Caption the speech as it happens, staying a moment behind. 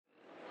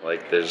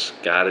Like, there's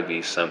got to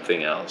be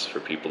something else for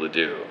people to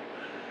do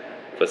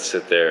but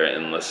sit there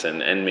and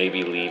listen and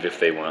maybe leave if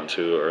they want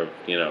to, or,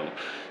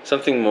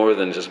 something more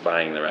than just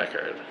buying the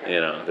record.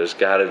 There's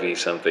got to be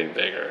something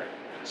bigger.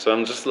 So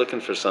I'm just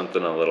looking for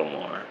something a little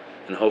more.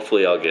 And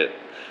hopefully the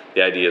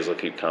ideas will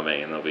keep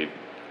coming and they'll be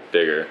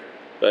bigger.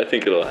 But I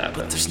think it'll happen.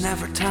 But there's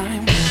never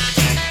time.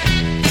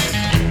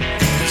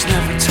 There's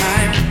never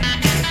time.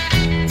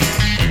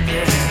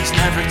 There's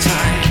never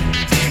time.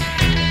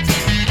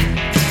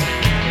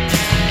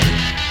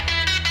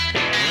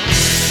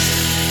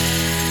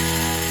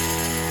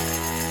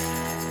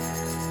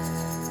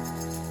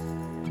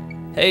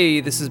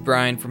 Hey, this is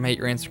Brian from Hate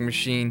Your Answering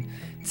Machine.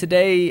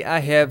 Today I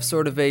have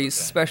sort of a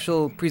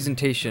special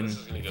presentation,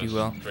 if you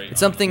will. It's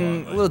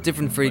something a little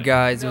different for you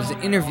guys. It was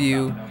an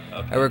interview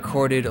I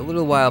recorded a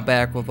little while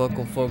back with a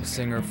local folk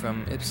singer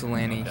from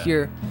Ypsilanti.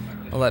 Here,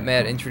 I'll let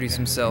Matt introduce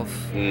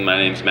himself. My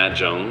name's Matt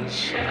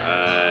Jones.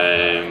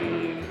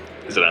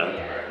 Is it on?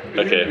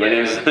 Okay, my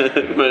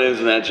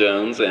name's Matt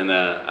Jones, and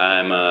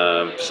I'm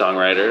a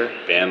songwriter,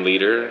 band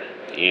leader,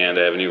 and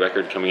I have a new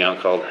record coming out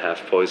called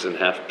Half Poison,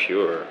 Half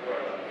Pure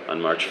on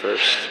March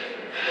 1st.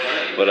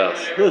 What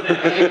else?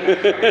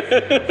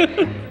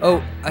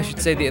 Oh, I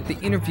should say that the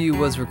interview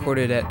was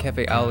recorded at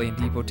Cafe Ollie in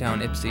Depot Town,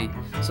 Ypsi,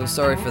 so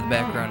sorry for the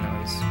background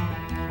noise.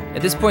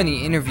 At this point in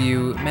the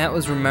interview, Matt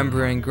was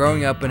remembering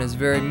growing up in his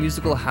very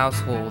musical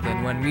household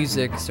and when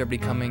music started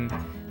becoming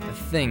the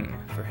thing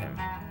for him.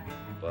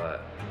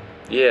 But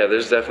yeah,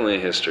 there's definitely a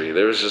history.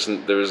 There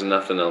was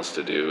nothing else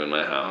to do in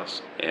my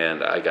house,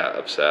 and I got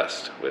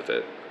obsessed with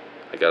it.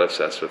 I got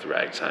obsessed with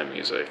ragtime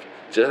music.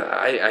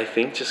 I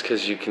think just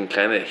because you can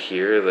kind of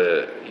hear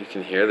the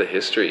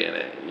history in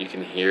it. You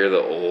can hear the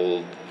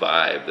old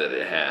vibe that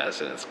it has,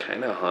 and it's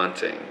kind of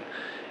haunting.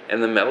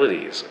 And the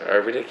melodies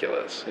are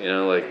ridiculous.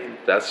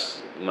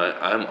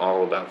 I'm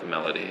all about the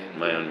melody in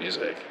my own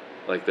music.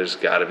 Like, there's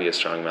got to be a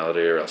strong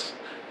melody, or else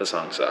the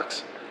song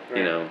sucks.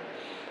 Right.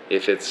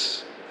 If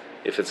it's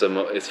a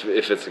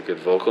good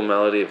vocal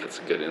melody, if it's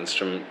a good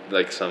instrument,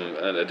 like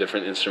a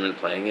different instrument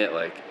playing it,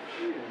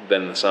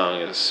 then the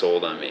song is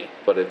sold on me.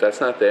 But if that's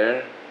not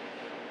there,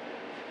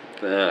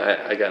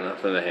 I got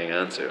nothing to hang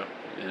on to,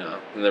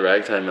 And the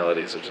ragtime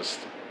melodies are just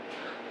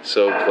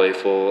so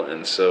playful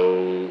and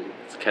so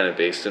kind of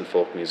based in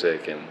folk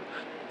music, and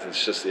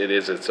it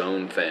is its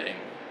own thing,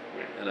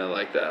 and I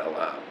like that a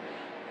lot.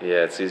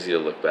 Yeah, it's easy to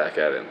look back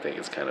at it and think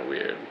it's kind of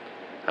weird.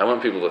 I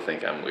want people to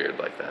think I'm weird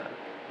like that.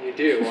 You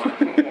do? Why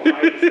do you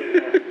say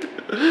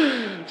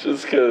that?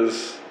 Just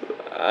because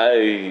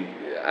I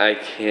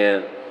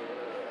can't.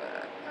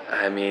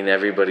 I mean,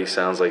 everybody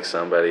sounds like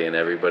somebody, and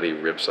everybody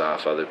rips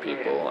off other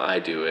people. I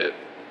do it.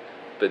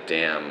 But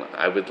damn,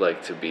 I would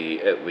like to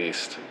be at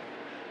least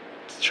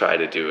try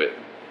to do it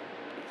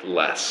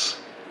less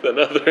than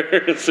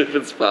others if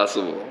it's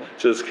possible.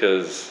 Just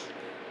because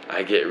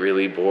I get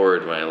really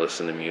bored when I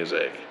listen to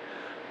music.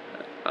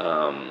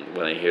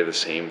 When I hear the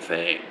same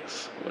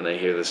things. When I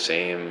hear the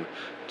same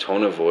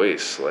tone of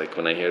voice. Like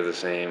when I hear the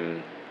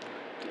same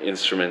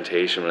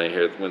instrumentation,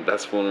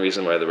 that's one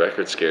reason why the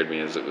record scared me,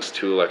 is it was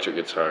 2 electric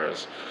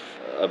guitars,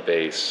 a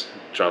bass,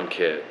 drum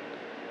kit,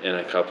 and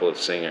a couple of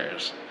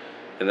singers,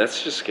 and that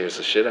just scares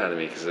the shit out of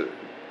me, because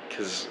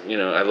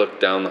I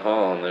look down the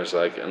hall and there's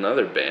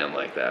another band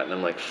like that, and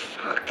I'm like,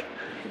 fuck.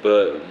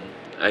 But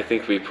I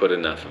think we put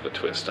enough of a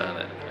twist on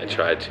it. I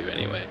tried to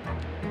anyway.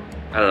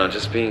 I don't know,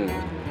 just being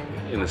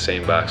in the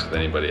same box with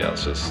anybody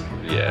else it just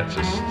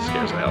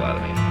scares the hell out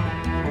of me.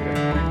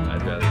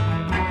 I'd rather.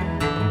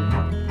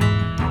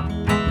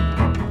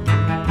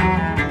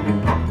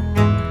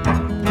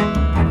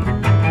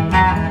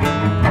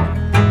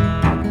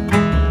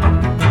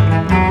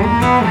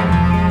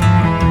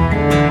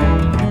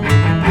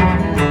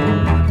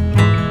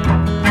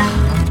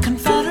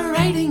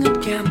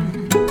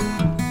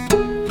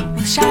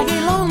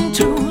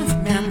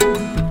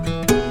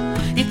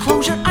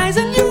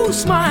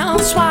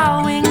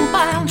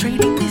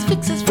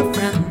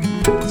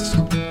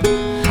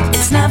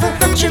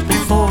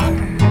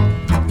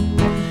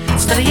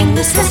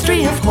 This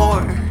history of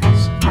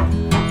horrors,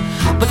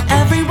 but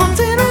every once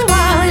in a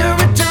while you're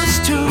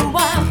reduced to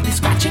wildly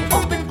scratching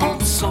open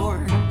old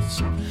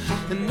sores.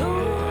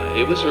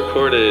 It was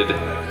recorded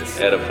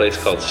at a place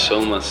called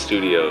Soma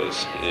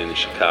Studios in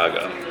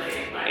Chicago,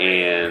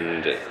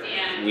 and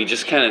we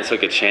just kind of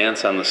took a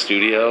chance on the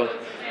studio.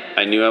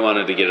 I knew I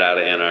wanted to get out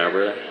of Ann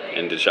Arbor,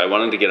 and I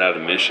wanted to get out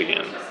of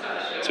Michigan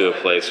to a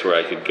place where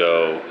I could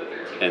go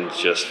and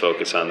just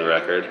focus on the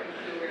record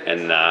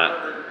and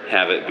not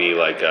have it be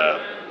like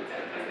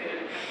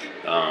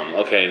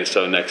okay,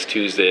 so next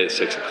Tuesday at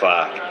 6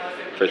 o'clock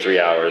for 3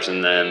 hours,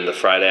 and then the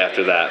Friday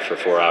after that for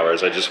 4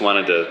 hours. I just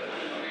wanted to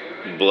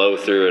blow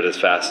through it as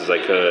fast as I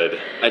could.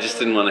 I just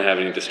didn't want to have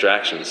any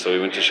distractions, so we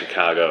went to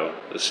Chicago.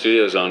 The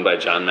studio is owned by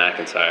John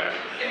McIntyre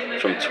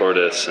from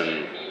Tortoise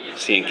and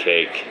Sea and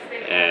Cake,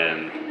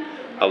 and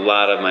a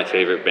lot of my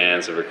favorite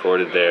bands have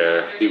recorded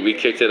there. We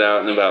kicked it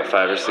out in about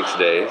 5 or 6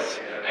 days.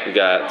 We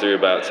got through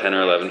about 10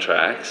 or 11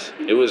 tracks.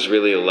 It was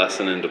really a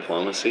lesson in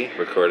diplomacy,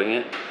 recording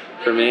it,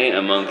 for me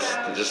amongst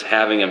just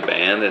having a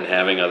band and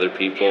having other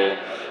people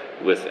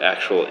with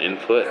actual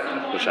input,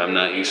 which I'm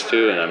not used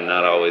to and I'm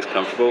not always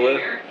comfortable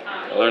with.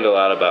 I learned a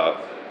lot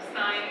about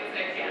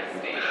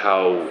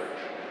how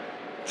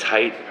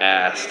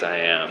tight-assed I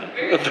am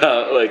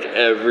about like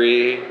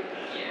every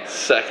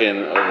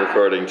second of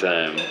recording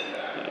time.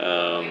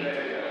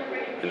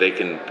 And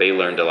they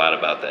learned a lot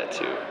about that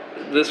too.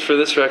 For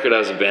this record, I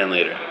was a band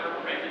leader.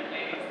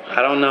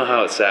 I don't know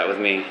how it sat with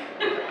me.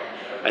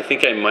 I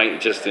think I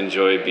might just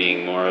enjoy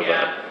being more of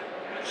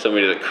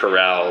somebody that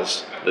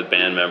corrals the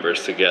band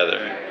members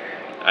together.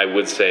 I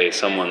would say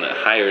someone that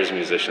hires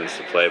musicians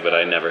to play, but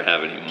I never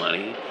have any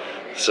money.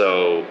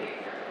 So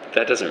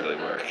that doesn't really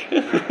work.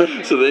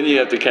 So then you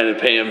have to kind of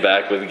pay them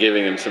back with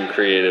giving them some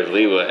creative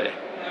leeway.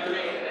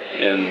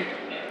 And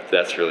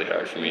that's really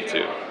hard for me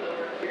too.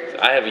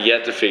 I have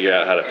yet to figure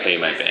out how to pay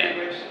my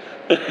band.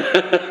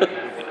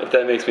 If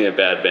that makes me a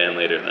bad band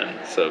leader,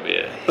 then so be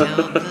it.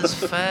 Held this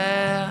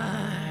fact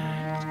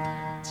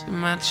to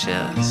my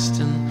chest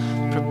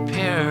and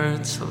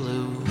prepared to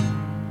lose.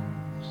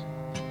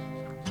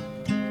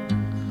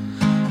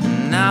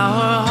 And now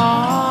her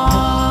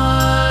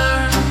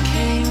heart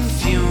came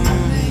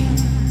fuming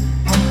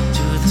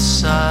to the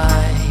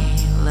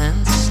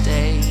silent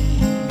stage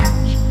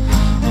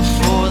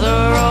before the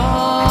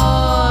roar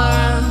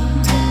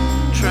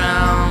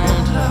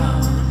drowned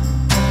out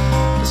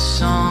the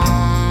song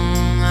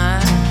I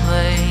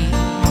played.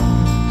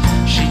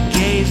 She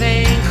gave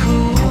a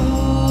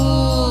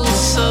cool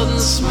sudden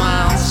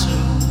smile to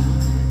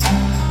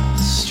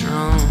the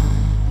strung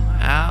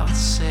out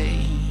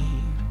sage.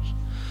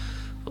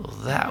 Well,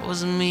 that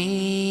was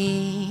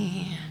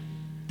me,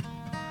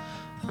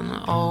 an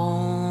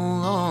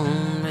old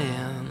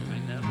man. I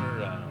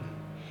never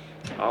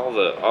all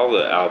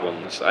the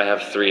albums. I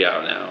have 3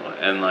 out now,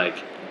 and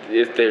like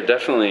they're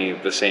definitely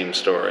the same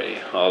story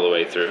all the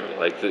way through.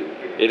 Like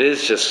it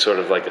is just sort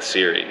of like a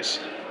series.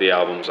 The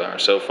albums are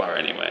so far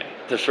anyway.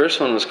 The first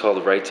one was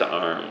called Right to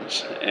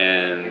Arms,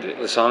 and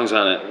the songs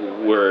on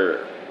it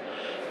were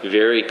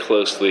very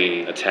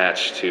closely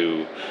attached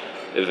to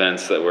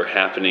events that were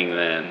happening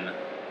then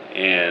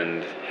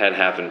and had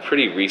happened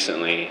pretty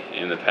recently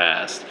in the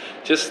past.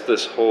 Just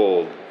this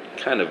whole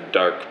kind of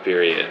dark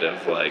period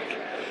of like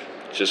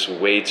just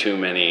way too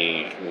much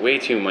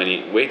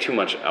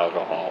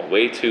alcohol,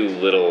 way too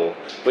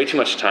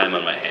much time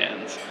on my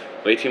hands,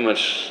 way too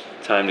much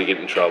time to get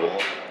in trouble.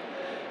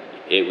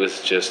 It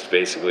was just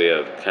basically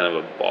a kind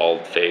of a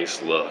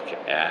bald-faced look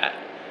at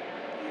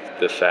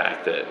the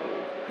fact that,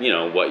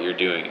 what you're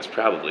doing is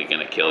probably going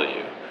to kill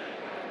you.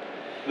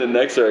 The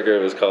next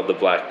record was called The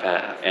Black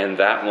Path, and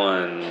that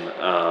one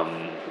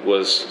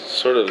was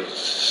sort of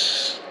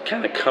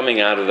kind of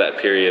coming out of that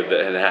period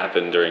that had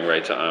happened during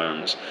Right to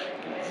Arms,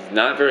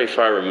 not very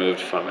far removed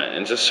from it,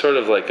 and just sort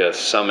of like a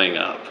summing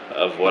up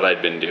of what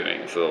I'd been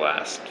doing for the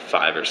last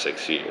 5 or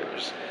 6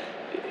 years.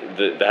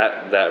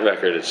 That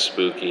record is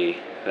spooky.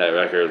 That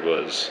record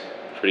was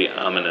pretty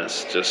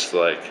ominous, just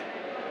like,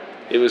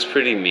 it was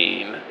pretty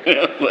mean.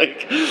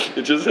 Like,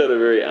 it just had a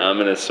very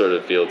ominous sort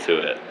of feel to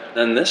it.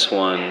 And this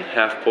one,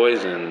 Half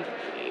Poison,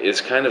 is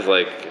kind of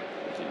like,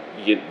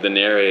 the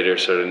narrator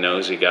sort of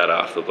knows he got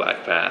off the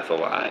black path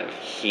alive.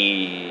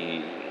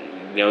 He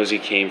knows he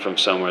came from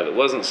somewhere that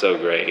wasn't so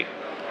great,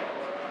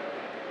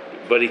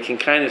 but he can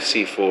kind of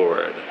see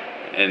forward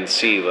and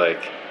see,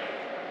 like,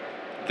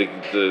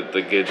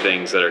 the good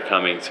things that are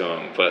coming to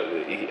him. But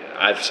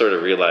I've sort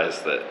of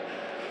realized that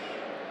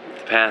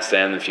the past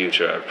and the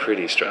future are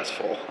pretty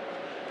stressful,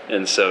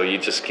 and so you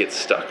just get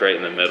stuck right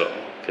in the middle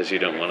because you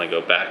don't want to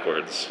go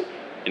backwards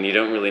and you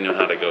don't really know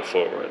how to go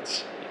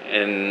forwards.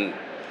 And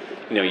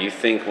you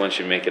think once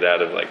you make it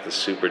out of like the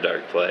super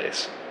dark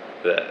place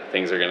that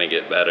things are going to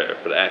get better,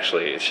 but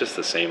actually it's just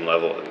the same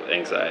level of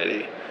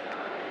anxiety.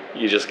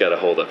 You just got to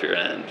hold up your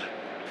end.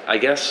 I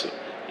guess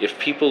if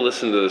people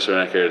listen to this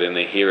record and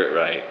they hear it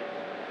right,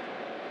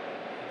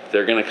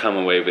 they're going to come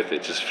away with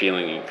it just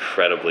feeling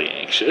incredibly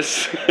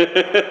anxious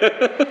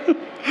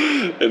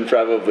and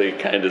probably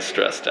kind of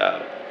stressed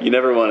out. You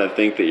never want to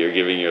think that you're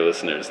giving your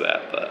listeners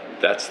that, but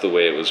that's the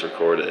way it was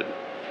recorded.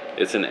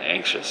 It's an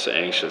anxious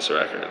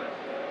record.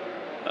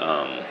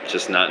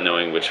 Just not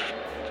knowing which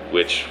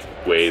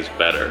way is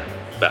better,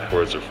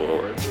 backwards or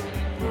forwards.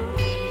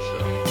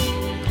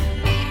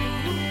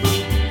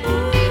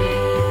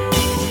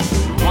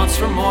 Once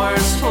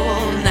remorseful,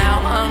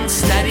 now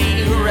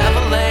unsteady,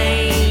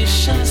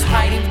 revelations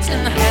hyped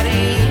and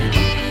heady.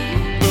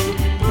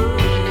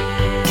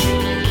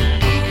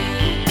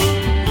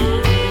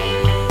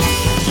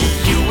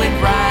 You went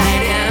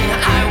right in,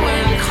 I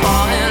went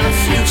clawing,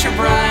 future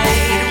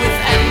bright with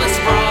endless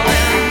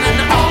brawling, and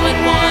all at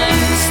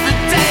once the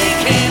day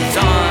came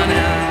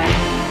dawning.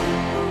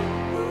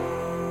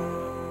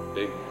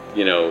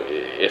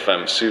 If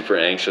I'm super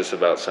anxious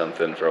about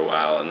something for a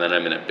while and then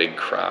I'm in a big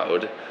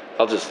crowd,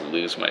 I'll just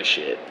lose my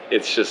shit.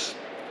 It's just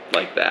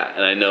like that.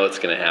 And I know it's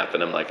going to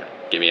happen. I'm like,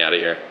 get me out of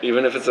here.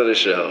 Even if it's at a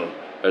show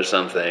or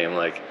something, I'm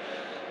like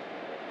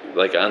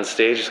on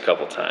stage a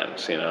couple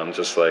times, I'm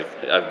just like,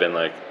 I've been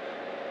like,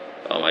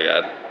 oh my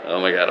god,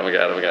 like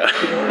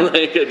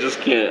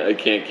I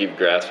can't keep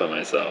grasp on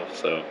myself.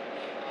 So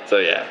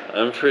yeah,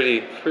 I'm a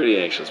pretty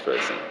anxious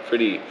person,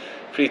 pretty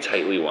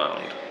tightly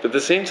wound. But at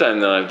the same time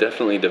though, I've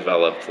definitely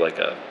developed like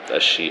a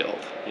shield,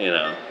 you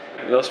know.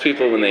 Most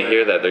people when they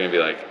hear that, they're gonna be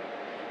like,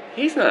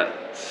 he's not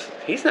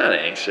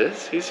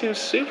anxious, he seems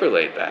super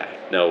laid back.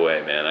 No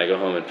way, man, I go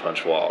home and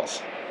punch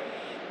walls.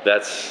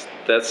 That's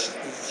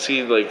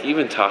see, like,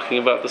 even talking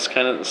about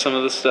some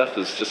of this stuff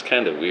is just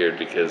kind of weird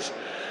because,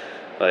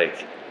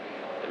 like,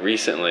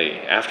 recently,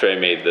 after I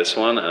made this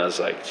one, I was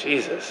like,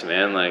 Jesus,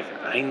 man, like,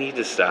 I need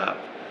to stop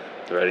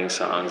writing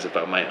songs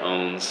about my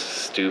own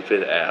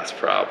stupid ass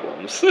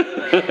problems.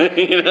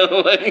 You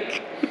know,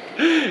 like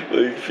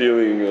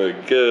feeling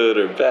like good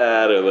or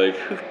bad or like,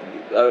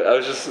 I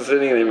was just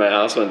sitting in my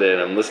house one day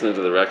and I'm listening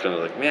to the record and I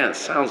was like, man, it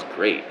sounds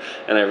great.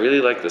 And I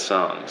really like the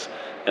songs.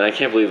 And I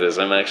can't believe this,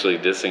 I'm actually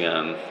dissing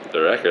on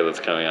the record that's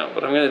coming out,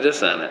 but I'm going to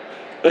diss on it.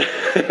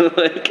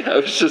 Like, I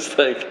was just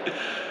like,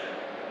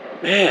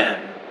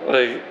 man,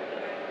 like,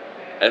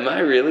 am I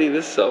really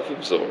this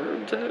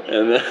self-absorbed?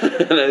 And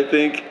I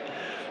think,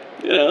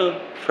 you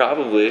know,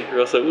 probably,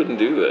 or else I wouldn't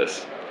do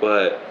this.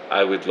 But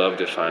I would love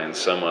to find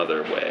some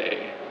other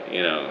way,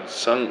 you know,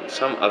 some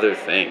other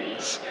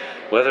things.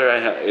 Whether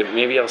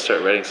maybe I'll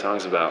start writing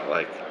songs about,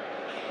 like,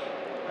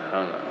 I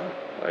don't know,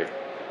 like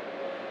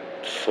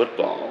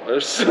football or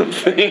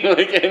something,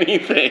 like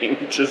anything,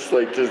 just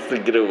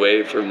to get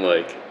away from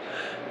like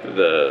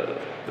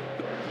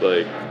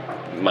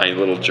my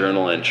little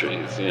journal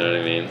entries, you know what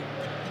I mean?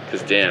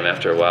 Because damn,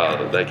 after a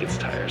while that gets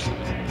tiresome.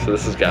 So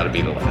this has got to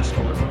be the last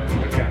one.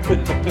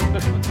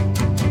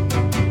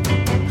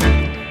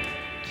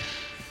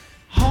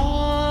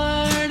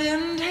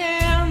 Hardened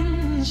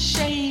hands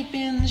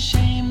shaping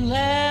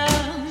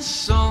shameless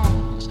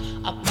songs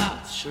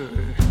about your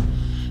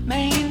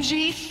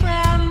mangy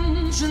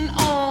friends and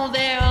all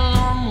their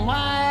long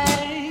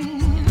white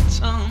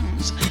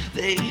tongues.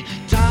 They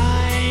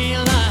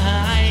die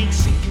like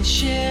sinking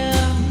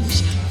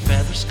ships,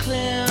 feathers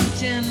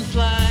clipped in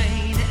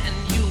flight,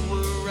 and you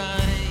were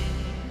right.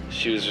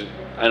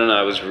 I don't know,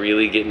 I was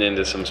really getting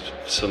into some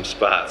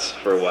spots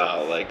for a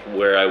while, like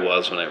where I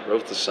was when I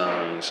wrote the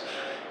songs.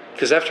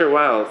 Because after a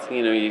while,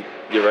 you know, you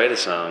write a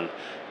song,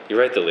 you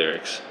write the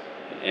lyrics,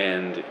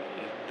 and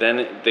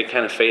then they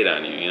kind of fade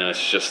on you. You know,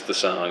 it's just the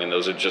song, and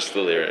those are just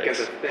the lyrics.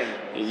 It's a thing.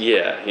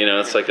 Yeah, you know,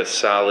 it's like a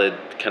solid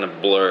kind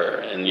of blur,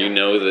 and you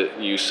know that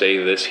you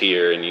say this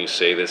here, and you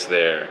say this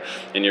there,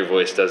 and your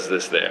voice does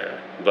this there.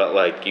 But,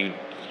 like, you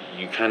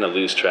kind of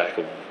lose track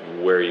of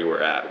where you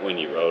were at when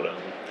you wrote them.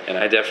 And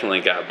I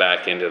definitely got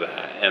back into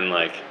that, and,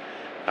 like,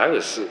 I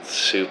was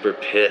super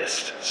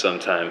pissed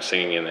sometimes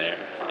singing in there,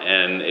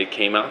 and it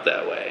came out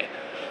that way.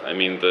 I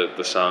mean,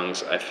 the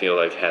songs, I feel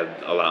like,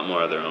 had a lot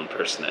more of their own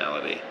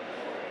personality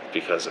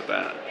because of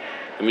that.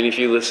 I mean, if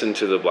you listen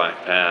to The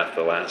Black Path,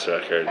 the last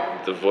record,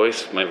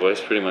 my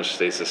voice pretty much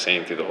stays the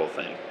same through the whole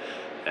thing.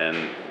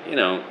 And, you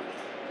know,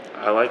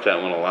 I like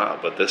that one a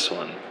lot, but this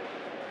one,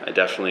 I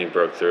definitely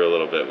broke through a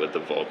little bit with the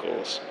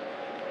vocals.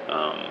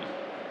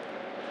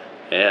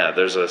 Yeah,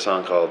 there's a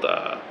song called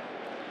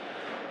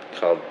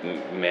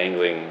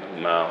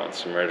Mangling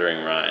Mouths,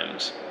 Murdering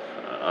Rhymes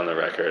on the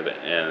record,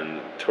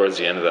 and towards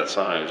the end of that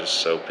song I was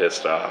just so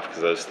pissed off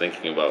because I was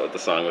thinking about what the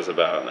song was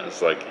about, and I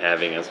was like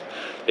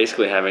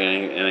basically having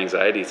an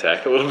anxiety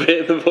attack a little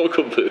bit in the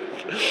vocal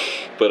booth.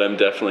 But I'm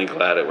definitely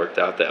glad it worked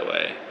out that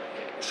way.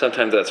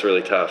 Sometimes that's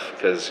really tough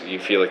because you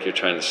feel like you're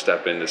trying to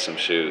step into some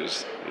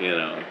shoes, you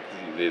know.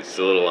 It's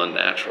a little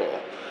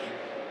unnatural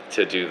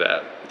to do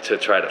that, to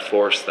try to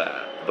force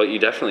that, but you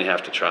definitely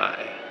have to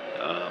try.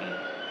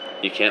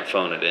 You can't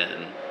phone it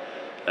in.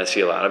 I see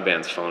a lot of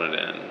bands phone it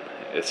in.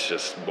 It's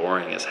just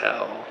boring as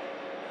hell,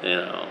 you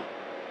know.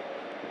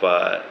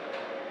 But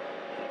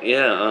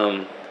yeah,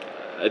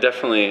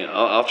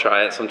 I'll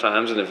try it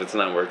sometimes, and if it's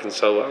not working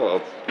so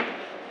well,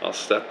 I'll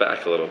step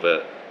back a little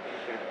bit.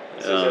 Okay.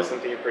 So is that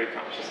something you're pretty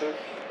conscious of?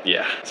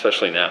 Yeah,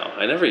 especially now.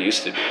 I never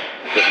used to be,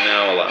 but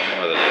now a lot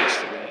more than I used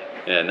to be.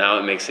 Yeah, now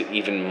it makes it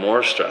even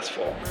more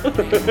stressful.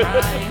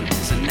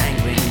 Rhymes and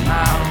angry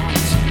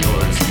mouths,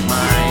 yours and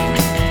mine.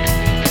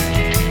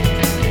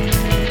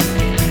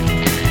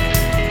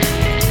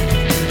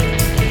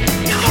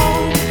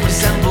 Hope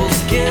resembles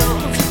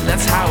guilt,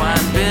 that's how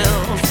I'm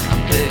built.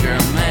 I'm bigger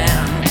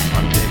man,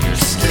 I'm bigger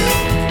still.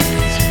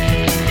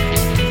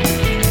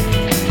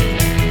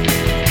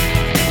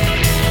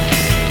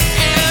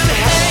 And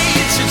hey,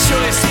 it's your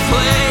choice to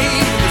play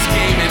this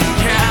game and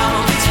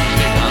count.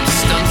 Big on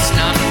stunts,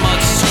 not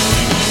much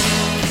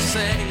to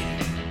say.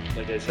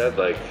 Like I said,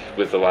 like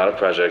with a lot of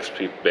projects,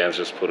 bands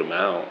just put them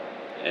out,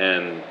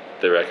 and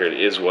the record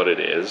is what it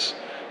is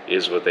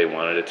what they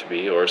wanted it to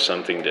be, or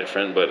something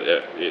different, but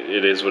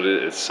it is what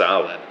it is. It's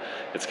solid.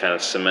 It's kind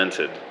of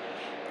cemented,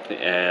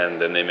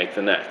 and then they make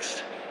the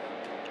next.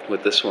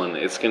 With this one,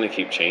 it's going to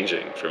keep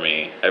changing for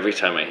me. Every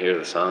time I hear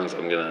the songs,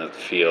 I'm going to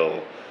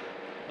feel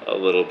a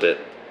little bit,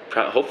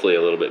 hopefully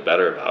a little bit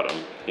better about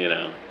them, you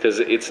know, because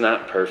it's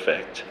not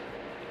perfect,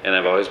 and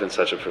I've always been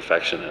such a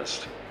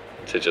perfectionist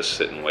to just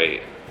sit and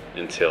wait.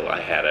 until I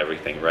had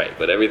everything right.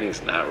 But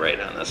everything's not right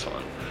on this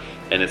one.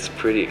 And it's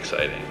pretty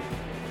exciting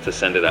to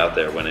send it out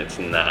there when it's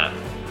not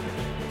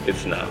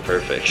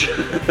perfect.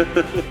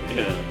 You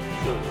know?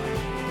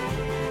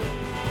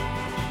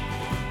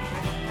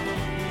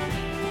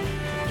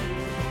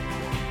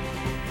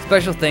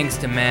 Special thanks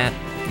to Matt.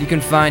 You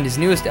can find his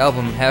newest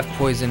album, Half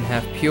Poison,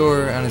 Half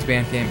Pure, on his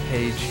Bandcamp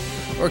page,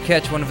 or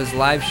catch one of his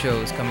live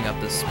shows coming up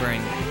this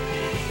spring.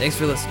 Thanks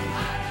for listening.